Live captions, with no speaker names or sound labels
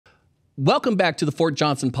Welcome back to the Fort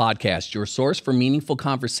Johnson Podcast, your source for meaningful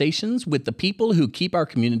conversations with the people who keep our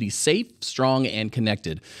community safe, strong, and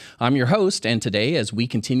connected. I'm your host, and today, as we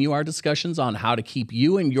continue our discussions on how to keep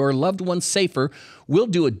you and your loved ones safer, we'll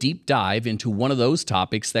do a deep dive into one of those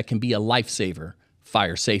topics that can be a lifesaver,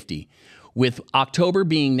 fire safety. With October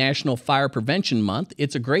being National Fire Prevention Month,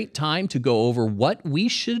 it's a great time to go over what we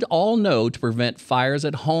should all know to prevent fires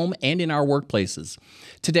at home and in our workplaces.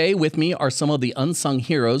 Today with me are some of the unsung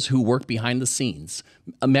heroes who work behind the scenes,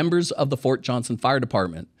 members of the Fort Johnson Fire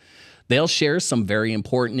Department. They'll share some very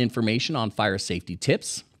important information on fire safety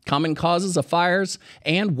tips, common causes of fires,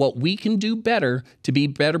 and what we can do better to be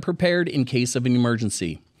better prepared in case of an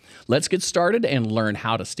emergency. Let's get started and learn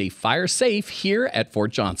how to stay fire safe here at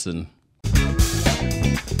Fort Johnson.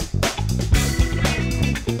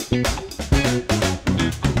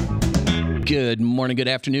 Good morning, good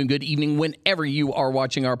afternoon, good evening, whenever you are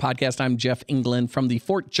watching our podcast. I'm Jeff England from the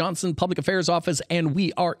Fort Johnson Public Affairs Office, and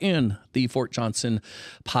we are in the Fort Johnson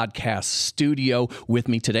Podcast Studio. With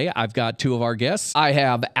me today, I've got two of our guests. I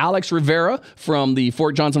have Alex Rivera from the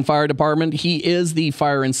Fort Johnson Fire Department. He is the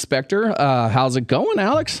fire inspector. How's it going,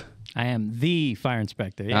 Alex? I am the fire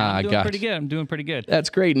inspector. Yeah, I'm doing pretty good. I'm doing pretty good. That's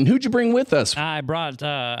great. And who'd you bring with us? I brought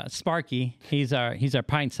Sparky. He's our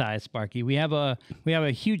pint-sized Sparky. We have a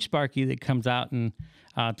huge Sparky that comes out and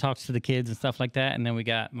talks to the kids and stuff like that. And then we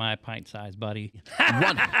got my pint-sized buddy.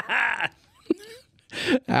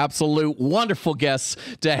 Absolute wonderful guests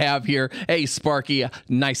to have here. Hey, Sparky,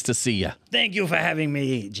 nice to see you. Thank you for having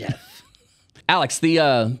me, Jeff. Alex,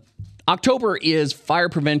 the October is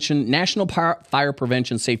National Fire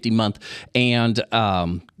Prevention Safety Month, and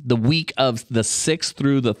the week of the 6th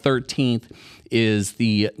through the 13th is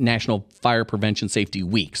the National Fire Prevention Safety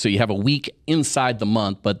Week. So you have a week inside the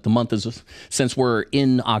month, but the month is, since we're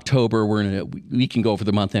in October, we can go over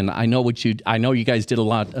the month. And I know you guys did a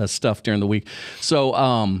lot of stuff during the week.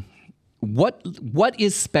 So what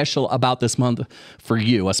is special about this month for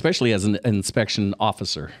you, especially as an inspection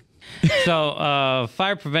officer? So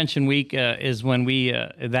Fire Prevention Week is when we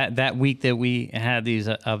that week that we had these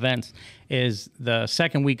events is the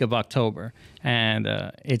second week of October, and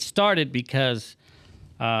it started because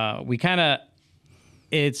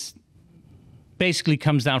it's basically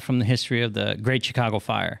comes down from the history of the Great Chicago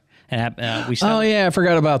Fire. And oh yeah, I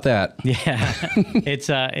forgot about that. Yeah,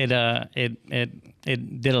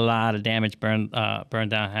 it did a lot of damage, burned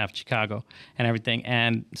down half Chicago and everything,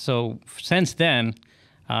 and so since then.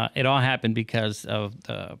 It all happened because of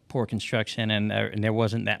the poor construction, and there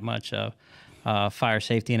wasn't that much fire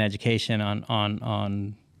safety and education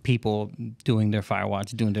on people doing their fire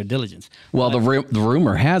watch, doing their diligence. Well, the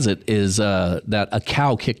rumor has it is that a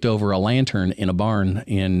cow kicked over a lantern in a barn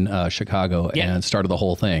in Chicago and started the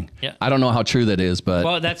whole thing. Yeah. I don't know how true that is, but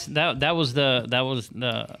well, that was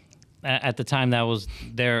at the time that was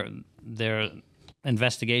their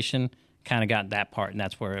investigation. Kind of got that part, and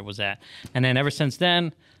that's where it was at. And then ever since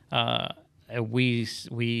then, we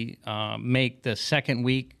make the second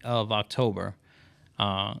week of October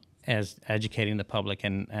as educating the public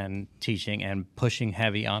and teaching and pushing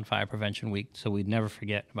heavy on Fire Prevention Week, so we'd never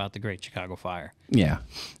forget about the Great Chicago Fire. Yeah.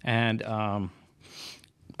 And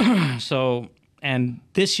and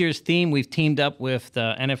this year's theme, we've teamed up with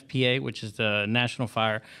the NFPA, which is the National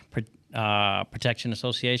Fire Protection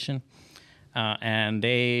Association. And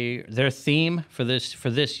their theme for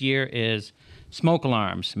this year is smoke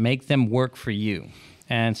alarms. Make them work for you.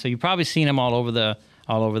 And so you've probably seen them all over the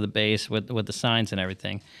base with the signs and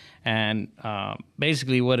everything. And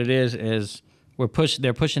basically, what it is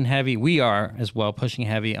they're pushing heavy. We are as well pushing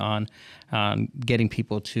heavy on getting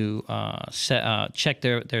people to check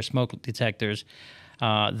their smoke detectors.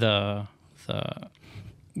 The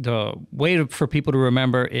way for people to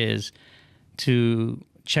remember is to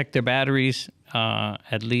check their batteries,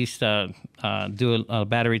 at least do a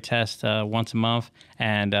battery test once a month,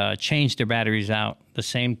 and change their batteries out the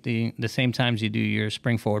same times you do your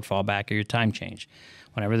spring forward, fall back, or your time change.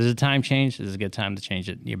 Whenever there's a time change, this is a good time to change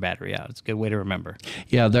your battery out. It's a good way to remember.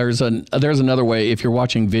 Yeah, there's another way. If you're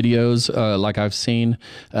watching videos like I've seen,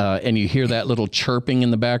 and you hear that little chirping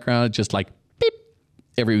in the background, just like beep,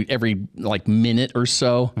 every like minute or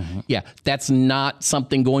so. Mm-hmm. Yeah, that's not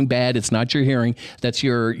something going bad. It's not your hearing. That's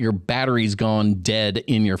your battery's gone dead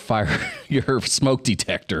in your your smoke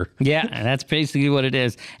detector. Yeah, and that's basically what it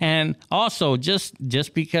is. And also, just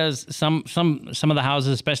because some of the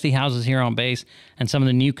houses, especially houses here on base, and some of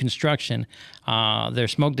the new construction, their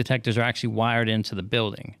smoke detectors are actually wired into the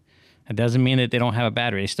building. It doesn't mean that they don't have a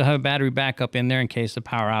battery. They still have a battery backup in there in case of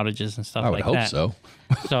power outages and stuff like that. I would hope so.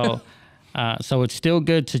 So So it's still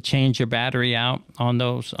good to change your battery out on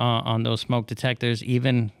those smoke detectors,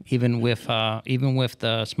 even with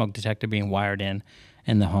the smoke detector being wired in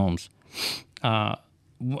the homes.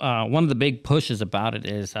 One of the big pushes about it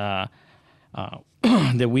is that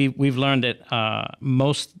we've learned that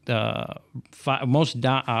most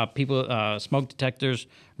people smoke detectors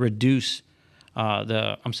reduce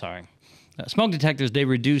smoke detectors, they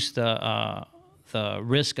reduce the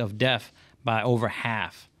risk of death by over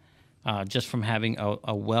half. Just from having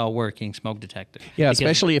a well-working smoke detector. Yeah,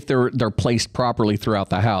 especially if they're placed properly throughout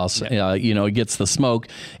the house. Yeah. It gets the smoke,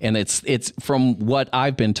 and it's from what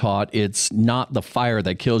I've been taught, it's not the fire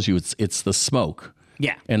that kills you; it's the smoke.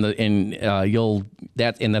 Yeah, and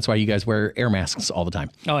that's why you guys wear air masks all the time.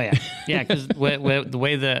 Oh yeah, yeah, because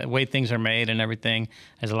the way things are made and everything,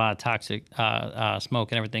 there's a lot of toxic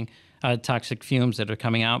smoke and everything. Toxic fumes that are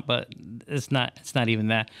coming out, but it's not even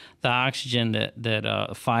that. The oxygen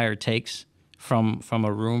that fire takes from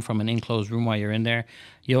an enclosed room while you're in there,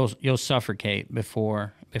 you'll suffocate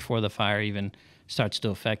before the fire even starts to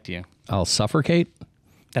affect you. I'll suffocate?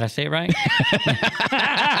 Did I say it right?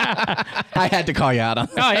 I had to call you out on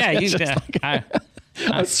that. Oh yeah,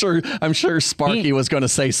 I'm sure Sparky was going to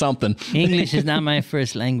say something. English is not my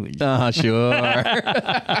first language. Sure.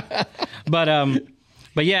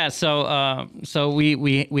 But yeah, so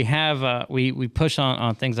we push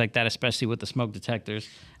on things like that, especially with the smoke detectors,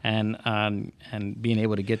 and being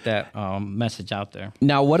able to get that message out there.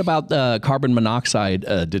 Now, what about the carbon monoxide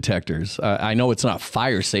detectors? I know it's not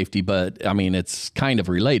fire safety, but I mean it's kind of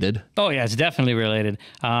related. Oh yeah, it's definitely related.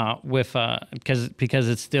 Because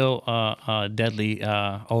it's still deadly,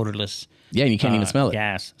 odorless. Yeah, and you can't even smell it.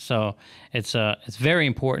 Gas. So it's very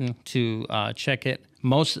important to check it.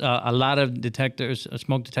 A lot of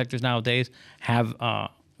smoke detectors nowadays have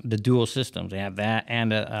the dual systems. They have that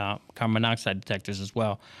and carbon monoxide detectors as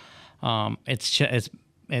well. It's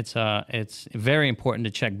very important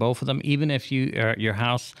to check both of them. Even if your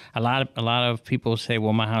house, a lot of people say,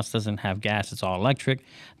 well, my house doesn't have gas; it's all electric.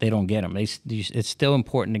 They don't get them. It's still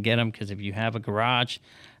important to get them because if you have a garage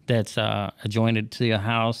that's adjoined to your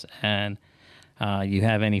house and you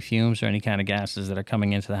have any fumes or any kind of gases that are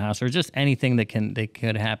coming into the house, or just anything that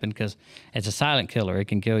could happen, because it's a silent killer. It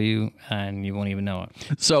can kill you, and you won't even know it.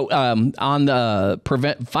 So on the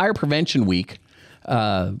Fire Prevention Week,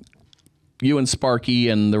 you and Sparky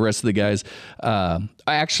and the rest of the guys, I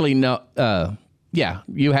actually know.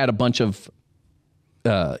 You had a bunch of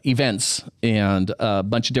events and a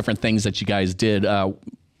bunch of different things that you guys did.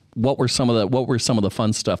 What were some of the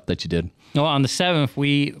fun stuff that you did? Well, on the 7th,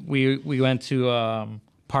 we went to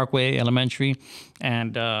Parkway Elementary,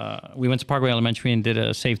 and did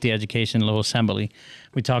a safety education little assembly.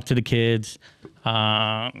 We talked to the kids,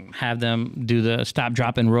 have them do the stop,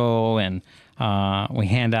 drop, and roll, and we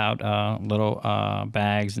hand out little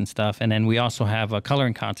bags and stuff. And then we also have a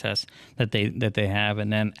coloring contest that they have.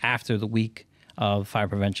 And then after the week of Fire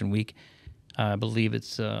Prevention Week, I believe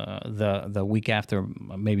it's the week after,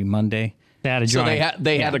 maybe Monday. They had a drawing. So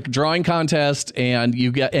they had a drawing contest, and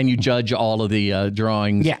you judge all of the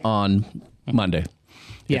drawings on Monday.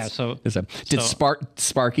 Yeah.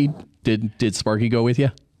 Sparky did Sparky go with you?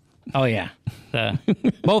 Oh yeah,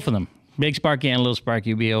 both of them, Big Sparky and Little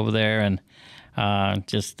Sparky, will be over there, and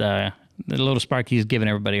the Little Sparky's giving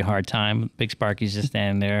everybody a hard time. Big Sparky's just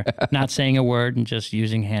standing there, not saying a word, and just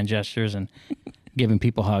using hand gestures and giving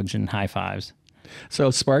people hugs and high fives. So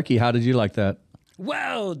Sparky, how did you like that?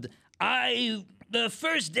 Well, the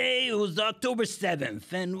first day was October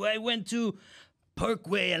 7th, and I went to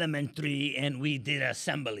Parkway Elementary, and we did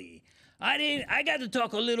assembly. I got to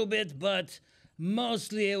talk a little bit, but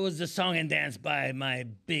mostly it was a song and dance by my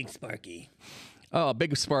Big Sparky. Oh,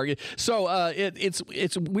 Big Sparky. So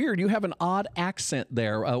it's weird. You have an odd accent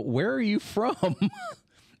there. Where are you from?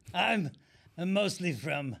 I'm mostly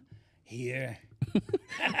from here.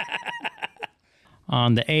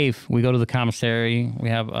 On the 8th, we go to the commissary. We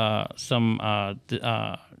have some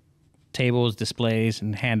tables, displays,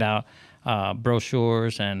 and hand out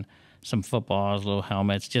brochures and some footballs, little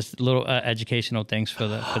helmets, just little educational things for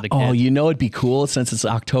the kids. Oh, it'd be cool since it's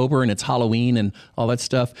October and it's Halloween and all that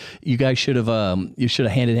stuff. You guys should have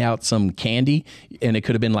handed out some candy, and it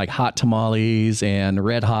could have been like hot tamales and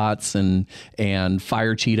Red Hots and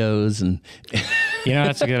fire Cheetos and.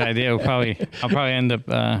 That's a good idea. I'll probably end up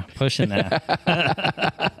pushing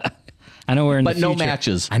that. I know we're in the future. But no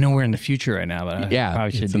matches. I know we're in the future right now, but I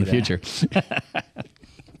probably should it's do in the future.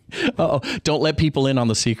 Uh-oh, don't let people in on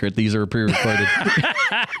the secret. These are pre-recorded.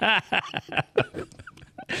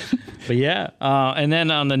 But yeah, and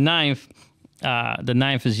then on the 9th, The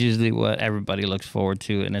 9th is usually what everybody looks forward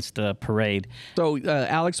to, and it's the parade. So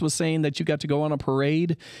Alex was saying that you got to go on a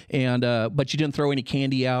parade, and but you didn't throw any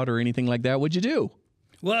candy out or anything like that. What'd you do?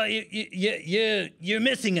 Well, you're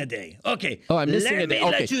missing a day. Okay. Oh, I'm missing a day.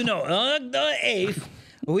 Let me Okay. let you know. On the 8th,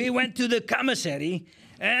 we went to the commissary,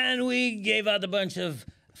 and we gave out a bunch of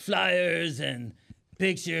flyers and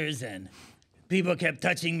pictures, and people kept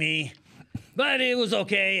touching me. But it was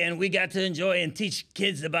okay, and we got to enjoy and teach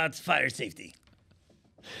kids about fire safety.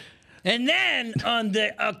 And then on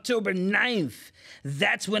the October 9th,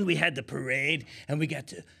 that's when we had the parade, and we got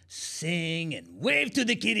to sing and wave to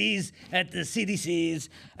the kiddies at the CDCs,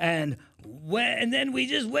 and then we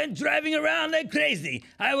just went driving around like crazy.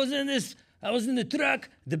 I was in the truck.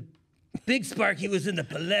 The big Sparky was in the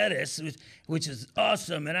Polaris, which is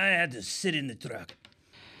awesome, and I had to sit in the truck.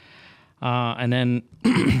 And then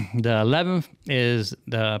the 11th is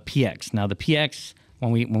the PX. Now the PX,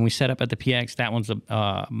 when we set up at the PX, that one's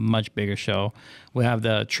a much bigger show. We have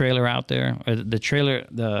the trailer out there, or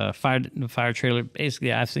the fire trailer.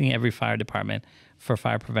 Basically, I've seen every fire department for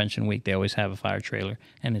Fire Prevention Week. They always have a fire trailer,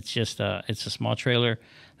 and it's just it's a small trailer.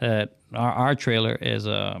 That our trailer has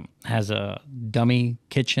a dummy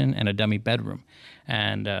kitchen and a dummy bedroom,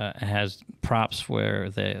 and it has props where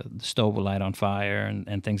the stove will light on fire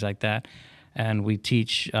and things like that. And we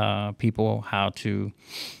teach people how to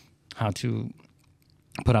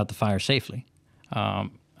put out the fire safely.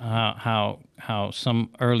 How some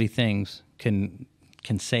early things can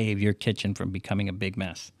save your kitchen from becoming a big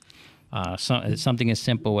mess. Something as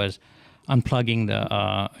simple as unplugging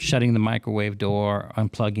shutting the microwave door,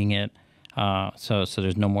 unplugging it, so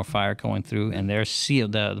there's no more fire going through, and they're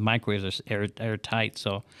sealed. The microwaves are airtight,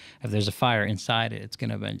 so if there's a fire inside it, it's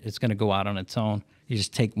gonna go out on its own. You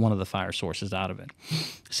just take one of the fire sources out of it.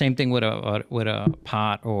 Same thing with a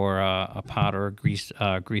pot or a grease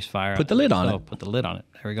fire. Put the lid on it. Put the lid on it.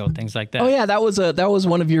 There we go. Things like that. Oh yeah, that was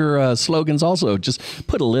one of your slogans also. Just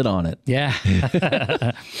put a lid on it. Yeah.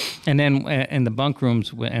 And then in the bunk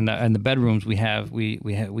rooms and the bedrooms we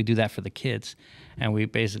do that for the kids, and we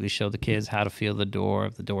basically show the kids how to feel the door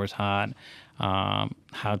if the door's hot, how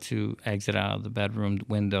to exit out of the bedroom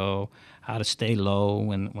window, how to stay low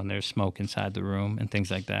when there's smoke inside the room, and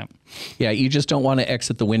things like that. Yeah, you just don't want to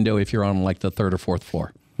exit the window if you're on like the 3rd or 4th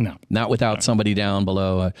floor. No, not without somebody down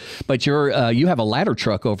below. But you have a ladder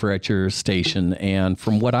truck over at your station, and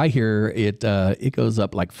from what I hear, it goes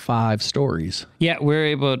up like 5 stories. Yeah, we're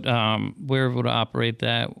able to operate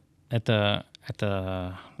that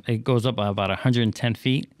it goes up about 110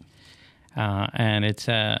 feet, and it's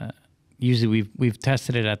usually we've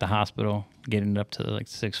tested it at the hospital, getting it up to like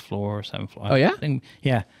 6th floor or 7th floor. Oh yeah,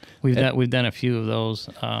 yeah. We've done a few of those.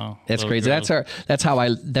 That's crazy. Drills. That's how I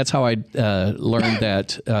learned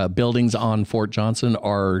that buildings on Fort Johnson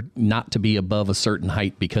are not to be above a certain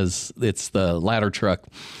height, because it's the ladder truck.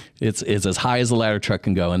 It's as high as the ladder truck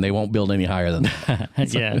can go, and they won't build any higher than that.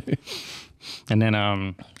 So. Yeah. And then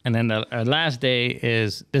our last day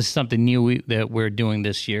is something new that we're doing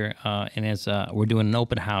this year, and it's we're doing an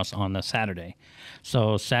open house on the Saturday.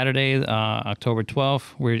 So Saturday, October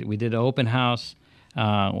 12th, we did an open house. We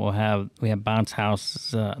have bounce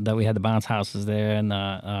houses we had the bounce houses there,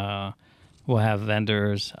 and we'll have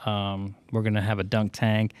vendors. We're gonna have a dunk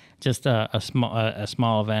tank, just a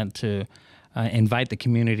small event to invite the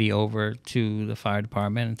community over to the fire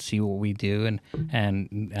department and see what we do,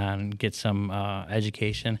 and get some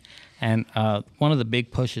education. And one of the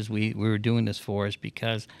big pushes we were doing this for is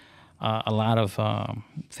because a lot of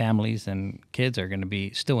families and kids are going to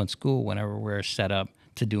be still in school whenever we're set up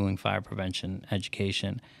to doing fire prevention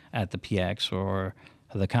education at the PX or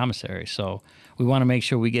the commissary. So we want to make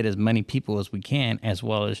sure we get as many people as we can, as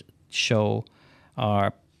well as show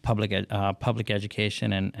our public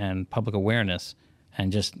education and public awareness,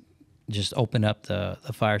 and just open up the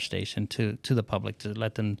fire station to the public, to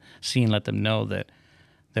let them see and let them know that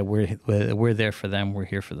we're there for them, we're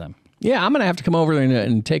here for them. Yeah, I'm gonna have to come over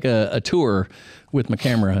and take a tour with my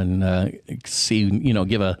camera and see,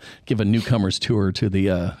 give a newcomer's tour to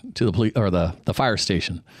the police or the fire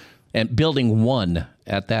station, and building 1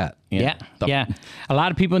 at that. Yeah. A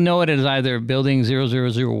lot of people know it as either building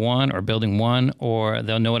 0001 or building 1, or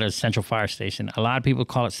they'll know it as Central Fire Station. A lot of people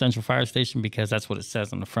call it Central Fire Station because that's what it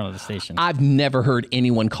says on the front of the station. I've never heard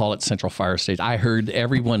anyone call it Central Fire Station. I heard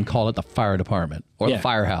everyone call it the fire department or the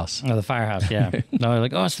firehouse. Oh, the firehouse, yeah. No, they're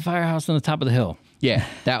like, oh, it's the firehouse on the top of the hill. Yeah,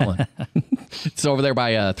 that one. It's over there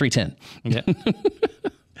by 310. Yeah.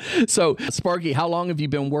 So, Sparky, how long have you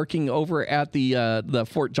been working over at the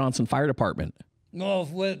Fort Johnson Fire Department? Well,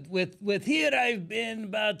 with here, I've been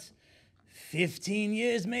about 15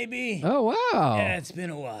 years, maybe. Oh, wow. Yeah, it's been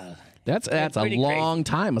a while. That's a pretty long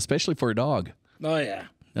time, especially for a dog. Oh yeah.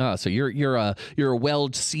 So you're a well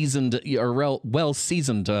seasoned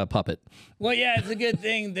puppet. Well, yeah, it's a good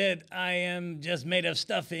thing that I am just made of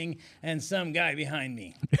stuffing and some guy behind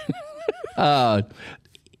me.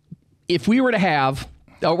 If we were to have,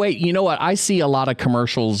 oh wait, you know what? I see a lot of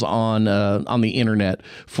commercials on the internet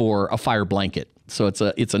for a fire blanket. So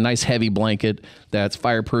it's a nice heavy blanket that's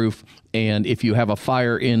fireproof. And if you have a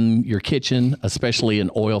fire in your kitchen, especially an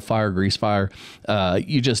oil fire, grease fire,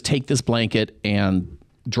 you just take this blanket and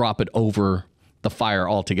drop it over the fire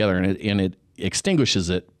altogether, and it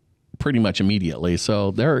extinguishes it pretty much immediately.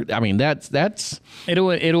 So that's It'll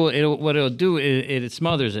what it'll do is it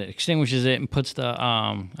smothers it, extinguishes it, and puts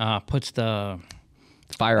the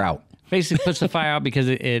fire out. basically puts the fire out because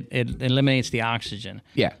it eliminates the oxygen.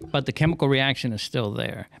 Yeah. But the chemical reaction is still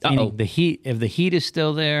there. Meaning the heat, if the heat is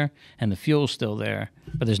still there and the fuel's still there,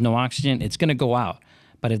 but there's no oxygen, it's going to go out.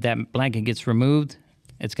 But if that blanket gets removed,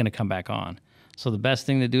 it's going to come back on. So the best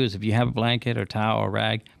thing to do is if you have a blanket or towel or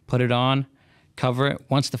rag, put it on, cover it.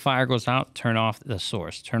 Once the fire goes out, turn off the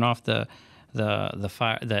source. Turn off the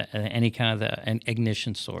fire, any kind of the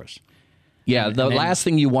ignition source. Yeah, the last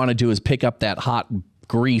thing you want to do is pick up that hot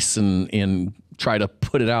grease and try to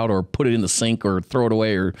put it out or put it in the sink or throw it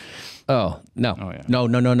away or no.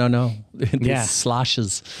 It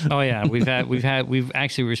sloshes. Oh yeah, we've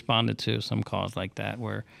actually responded to some calls like that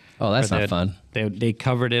where that's not fun. They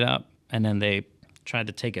covered it up and then they tried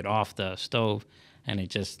to take it off the stove and it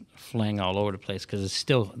just flang all over the place because it's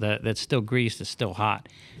still that's still grease, it's still hot.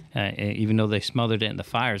 Even though they smothered it and the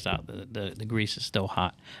fire's out, the grease is still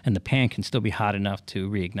hot and the pan can still be hot enough to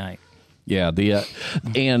reignite. Yeah,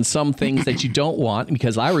 and some things that you don't want,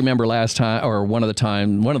 because I remember last time, or one of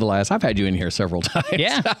the last, I've had you in here several times.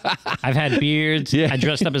 Yeah, I've had beards. Yeah. I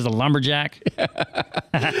dressed up as a lumberjack.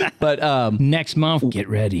 But next month, get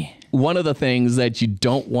ready. One of the things that you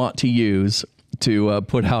don't want to use to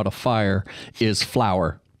put out a fire is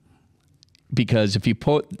flour. Because if you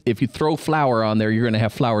throw flour on there, you're going to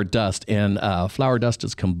have flour dust, and flour dust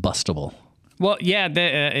is combustible. Well, yeah,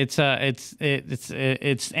 it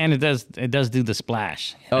does do the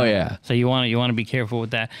splash. Oh yeah. So you want to be careful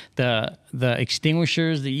with that. The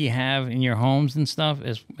extinguishers that you have in your homes and stuff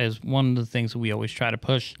is one of the things that we always try to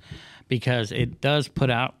push, because it does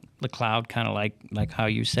put out the cloud, kind of like how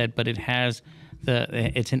you said, but it's an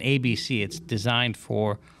ABC. It's designed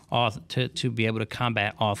for to be able to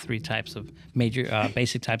combat all three types of major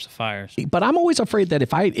basic types of fires. But I'm always afraid that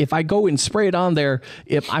if I go and spray it on there,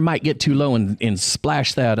 if I might get too low and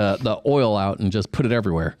splash that the oil out and just put it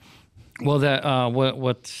everywhere. Well,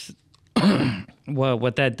 what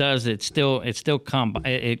that does, it's a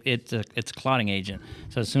clotting agent.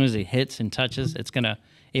 So as soon as it hits and touches,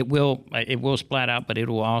 it will splat out, but it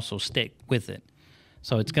will also stick with it.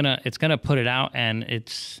 So it's gonna put it out, and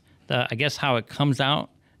I guess how it comes out.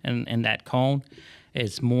 And that cone,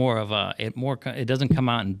 it's more of it doesn't come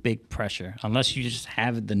out in big pressure unless you just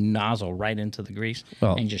have the nozzle right into the grease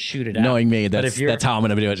and just shoot it out. Knowing me, that's how I'm going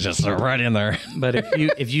to do it, just right in there. But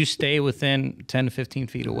if you stay within 10 to 15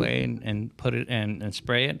 feet away and put it and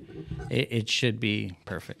spray it should be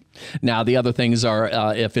perfect. Now the other things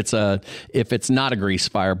are if it's not a grease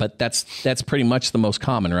fire, but that's pretty much the most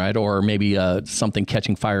common, right? Or maybe something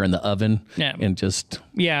catching fire in the oven. Yeah. And just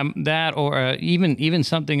that, or even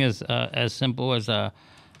something as simple as what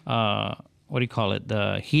do you call it?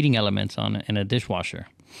 The heating elements in a dishwasher.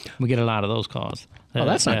 We get a lot of those calls. Oh,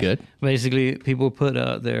 that's not good. Basically, people put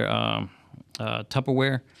their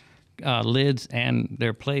Tupperware lids and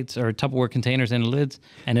their plates, or Tupperware containers and lids,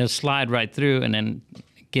 and it'll slide right through and then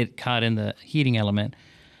get caught in the heating element.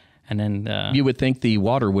 And then you would think the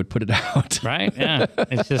water would put it out, right? Yeah,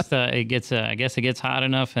 it's just I guess it gets hot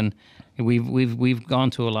enough, and we've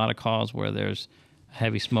gone to a lot of calls where there's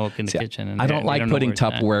heavy smoke in the kitchen. And I don't like putting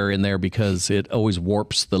Tupperware in there because it always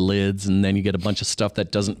warps the lids, and then you get a bunch of stuff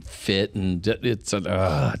that doesn't fit, and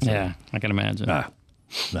I can imagine.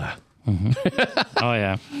 Mm-hmm. Oh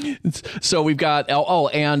yeah. So we've got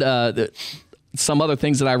some other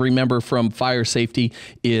things that I remember from fire safety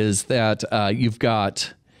is that you've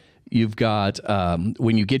got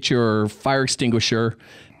when you get your fire extinguisher,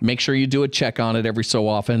 make sure you do a check on it every so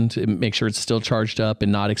often to make sure it's still charged up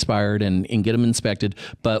and not expired, and get them inspected.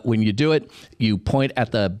 But when you do it, you point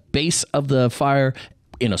at the base of the fire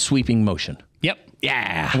in a sweeping motion. Yep.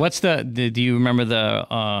 Yeah. What's do you remember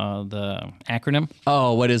the acronym?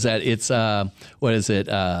 Oh, what is that? It's what is it?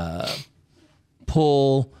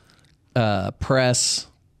 Pull, press.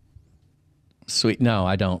 Sweet. No,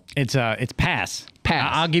 I don't. It's pass.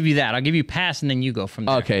 Pass. I'll give you that. I'll give you pass, and then you go from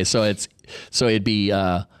there. Okay, so it'd be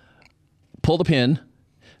pull the pin,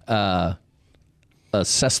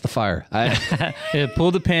 assess the fire. You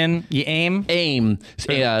pull the pin, you aim.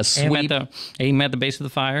 Sweep. Aim at the base of the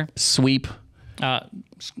fire. Sweep. No.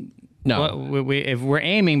 Well, if we're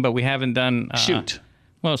aiming, but we haven't done... shoot.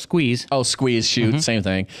 Well, squeeze. Oh, squeeze, shoot, same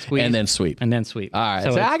thing. Squeeze, and then sweep. And then sweep. All right,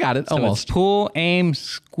 so I got it, so almost. It's pull, aim,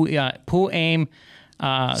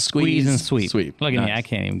 squeeze, and sweep. Look at me, I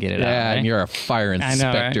can't even get it out. Yeah, Right? and you're a fire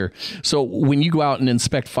inspector. I know, right? So when you go out and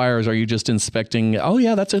inspect fires, are you just inspecting? Oh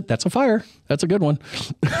yeah, that's a fire. That's a good one.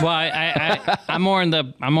 Well, I'm more in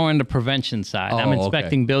the prevention side. I'm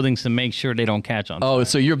inspecting buildings to make sure they don't catch on fire. Oh,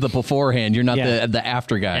 so you're the beforehand. You're not the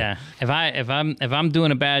after guy. Yeah. If I'm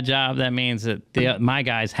doing a bad job, that means that my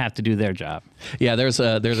guys have to do their job. Yeah, there's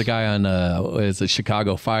a guy on it's a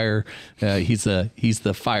Chicago Fire. He's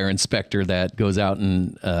the fire inspector that goes out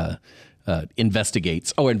and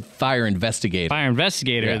investigates. Oh, and fire investigator. Fire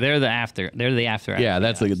investigator. Yeah. They're the after. Yeah,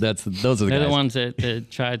 those are the They're guys. They're the ones that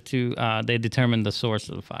try to they determine the source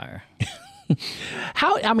of the fire.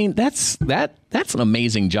 I mean, that's an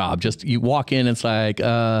amazing job. Just you walk in, it's like,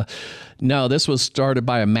 no, this was started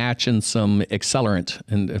by a match and some accelerant,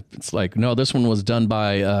 and it's like, no, this one was done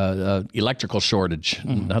by electrical shortage.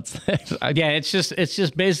 Mm-hmm. Yeah, it's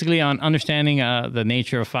just basically on understanding the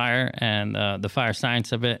nature of fire and the fire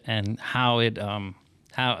science of it, and how it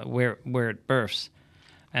where it births,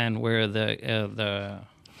 and where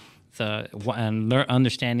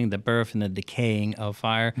understanding the birth and the decaying of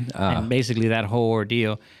fire, and basically that whole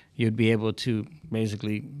ordeal, you'd be able to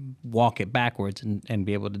basically walk it backwards and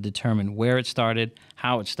be able to determine where it started,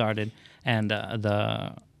 how it started, and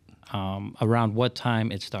around what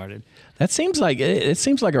time it started. That seems like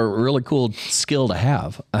a really cool skill to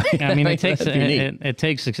have. I mean, it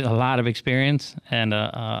takes a lot of experience and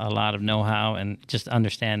a lot of know-how and just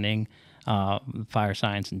understanding fire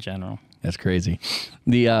science in general. That's crazy.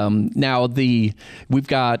 We've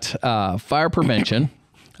got fire prevention.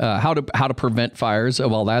 How to prevent fires.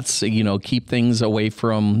 Well, that's keep things away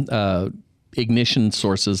from ignition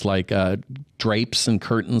sources like drapes and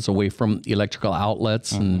curtains away from electrical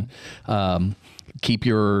outlets, and keep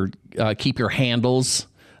your handles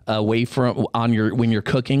away from when you're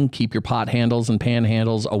cooking. Keep your pot handles and pan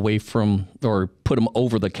handles away from, or put them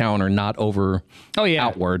over the counter, not over. Oh yeah,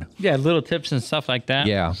 outward. Yeah, little tips and stuff like that.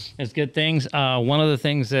 Yeah, it's good things. One of the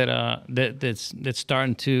things that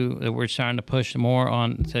we're starting to push more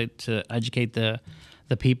on to educate the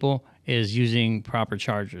people is using proper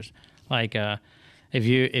chargers. Like if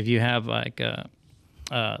you have like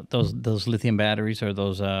those lithium batteries or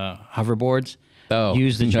those hoverboards.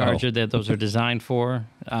 Use the charger that those are designed for,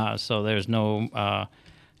 so there's no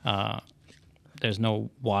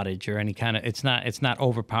wattage or any kind of. It's not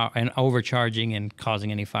overcharging and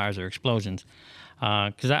causing any fires or explosions.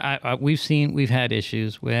 Because we've had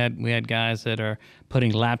issues. We had guys that are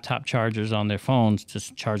putting laptop chargers on their phones to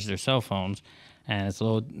charge their cell phones, and it's a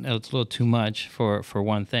little too much for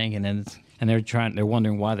one thing, and they're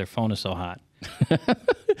wondering why their phone is so hot. Yeah.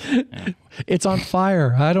 It's on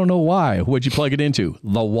fire. I don't know why. What'd you plug it into?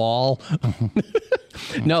 The wall?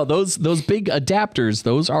 No, those big adapters,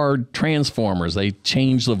 those are transformers. They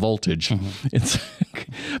change the voltage.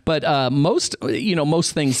 But most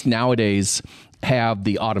things nowadays have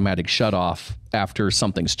the automatic shutoff after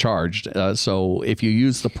something's charged. So if you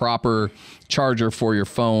use the proper charger for your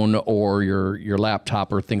phone or your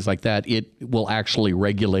laptop or things like that, it will actually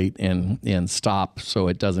regulate and stop so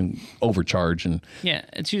it doesn't overcharge. And yeah,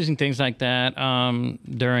 it's using things like that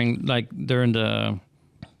during the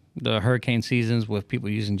hurricane seasons with people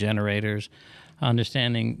using generators.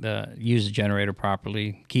 Understanding use the generator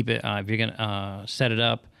properly. Keep it if you're gonna set it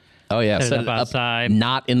up. Oh yeah, set it up outside,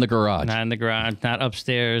 not in the garage. Not in the garage, not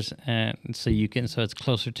upstairs, and so it's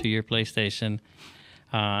closer to your PlayStation.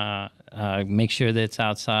 Make sure that it's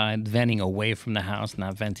outside, venting away from the house,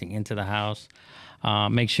 not venting into the house.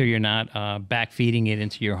 Make sure you're not backfeeding it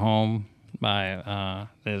into your home.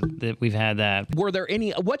 We've had that. Were there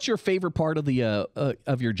any? What's your favorite part of the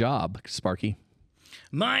of your job, Sparky?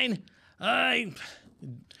 Mine,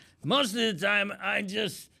 most of the time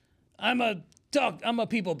I'm a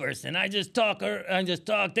people person. I just talk.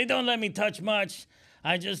 They don't let me touch much.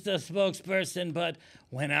 I'm just a spokesperson. But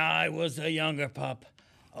when I was a younger pup,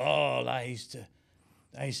 I used to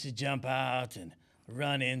jump out and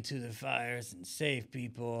run into the fires and save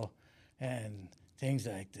people and things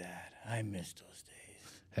like that. I miss those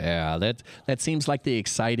days. Yeah, that seems like the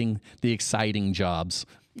exciting jobs.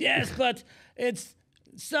 Yes, but it's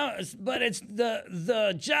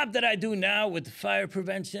the job that I do now with fire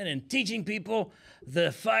prevention and teaching people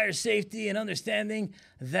the fire safety and understanding.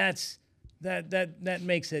 That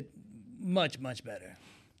makes it much better.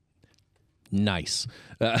 Nice.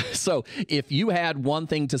 So if you had one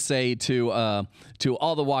thing to say to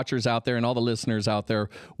all the watchers out there and all the listeners out there,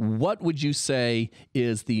 what would you say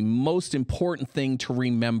is the most important thing to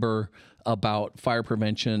remember about Fire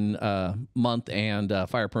Prevention Month and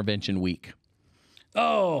Fire Prevention Week?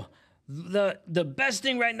 Oh, the best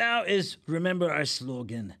thing right now is remember our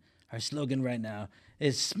slogan. Our slogan right now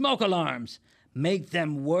is smoke alarms. Make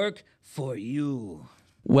them work for you.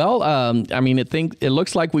 Well, I mean, it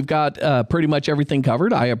looks like we've got pretty much everything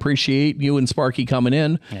covered. I appreciate you and Sparky coming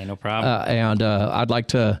in. Yeah, no problem. And I'd like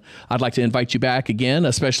to invite you back again,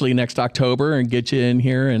 especially next October, and get you in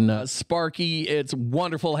here. And Sparky, it's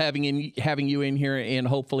wonderful having you in here, and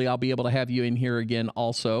hopefully I'll be able to have you in here again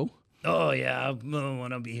also. Oh, yeah, I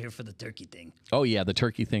want to be here for the turkey thing. Oh, yeah, the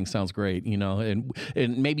turkey thing sounds great,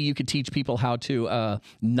 and maybe you could teach people how to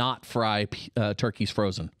not fry turkeys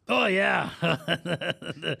frozen. Oh, yeah.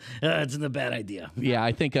 It's a bad idea. Yeah,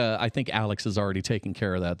 I think Alex has already taken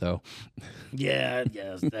care of that, though. Yeah,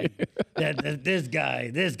 yes. This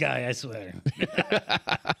guy, I swear.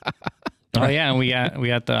 Oh yeah, and we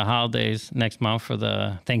got the holidays next month for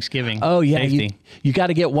the Thanksgiving. Oh yeah, safety. you got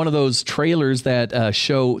to get one of those trailers that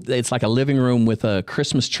show it's like a living room with a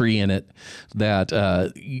Christmas tree in it that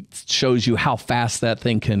shows you how fast that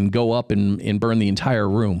thing can go up and burn the entire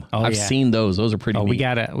room. Oh, I've seen those. Those are pretty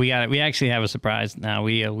neat. We actually have a surprise now.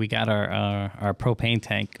 We got our propane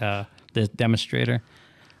tank, the demonstrator,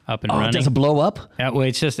 up and running. Does it blow up? Yeah, well,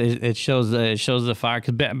 it shows the fire.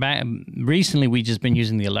 Because recently we just been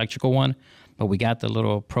using the electrical one, but we got the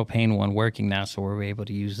little propane one working now, so we're able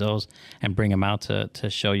to use those and bring them out to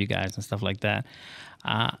show you guys and stuff like that.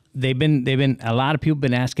 They've been a lot of people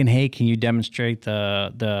been asking, hey, can you demonstrate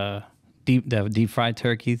the deep fried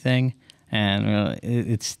turkey thing? And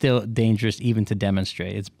it's still dangerous even to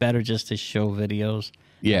demonstrate. It's better just to show videos.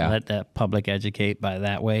 Yeah, and let the public educate by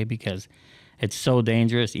that way, because it's so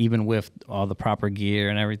dangerous, even with all the proper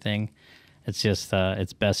gear and everything. It's just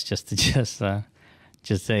it's best just to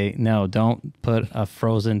just say no. Don't put a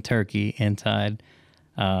frozen turkey inside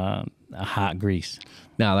a hot grease.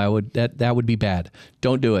 No, that would be bad.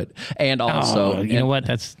 Don't do it. And also, you know what?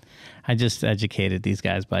 I just educated these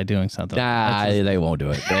guys by doing something. Nah, they won't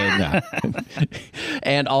do it.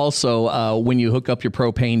 And also, when you hook up your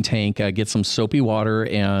propane tank, get some soapy water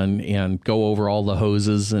and go over all the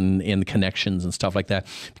hoses and the connections and stuff like that,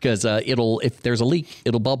 because if there's a leak,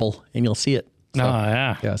 it'll bubble and you'll see it. So,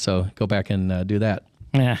 yeah. So go back and do that.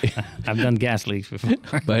 Yeah, I've done gas leaks before.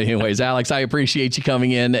 But anyways, Alex, I appreciate you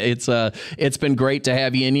coming in. It's been great to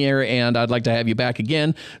have you in here, and I'd like to have you back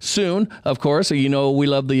again soon. Of course, we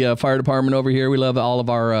love the fire department over here. We love all of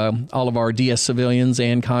our DS civilians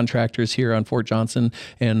and contractors here on Fort Johnson,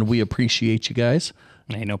 and we appreciate you guys.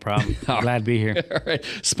 Hey, no problem. Glad to be here. All right,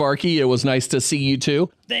 Sparky, it was nice to see you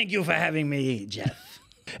too. Thank you for having me, Jeff.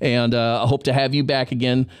 And I hope to have you back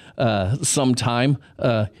again sometime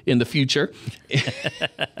in the future.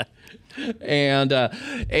 And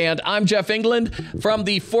I'm Jeff England from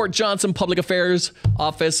the Fort Johnson Public Affairs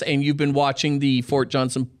Office, and you've been watching the Fort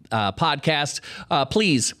Johnson podcast.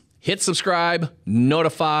 Please hit subscribe,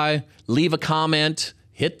 notify, leave a comment,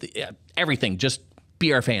 hit everything. Just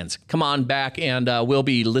be our fans. Come on back, and we'll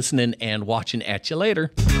be listening and watching at you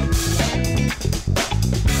later.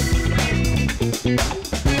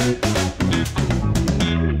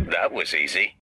 That was easy.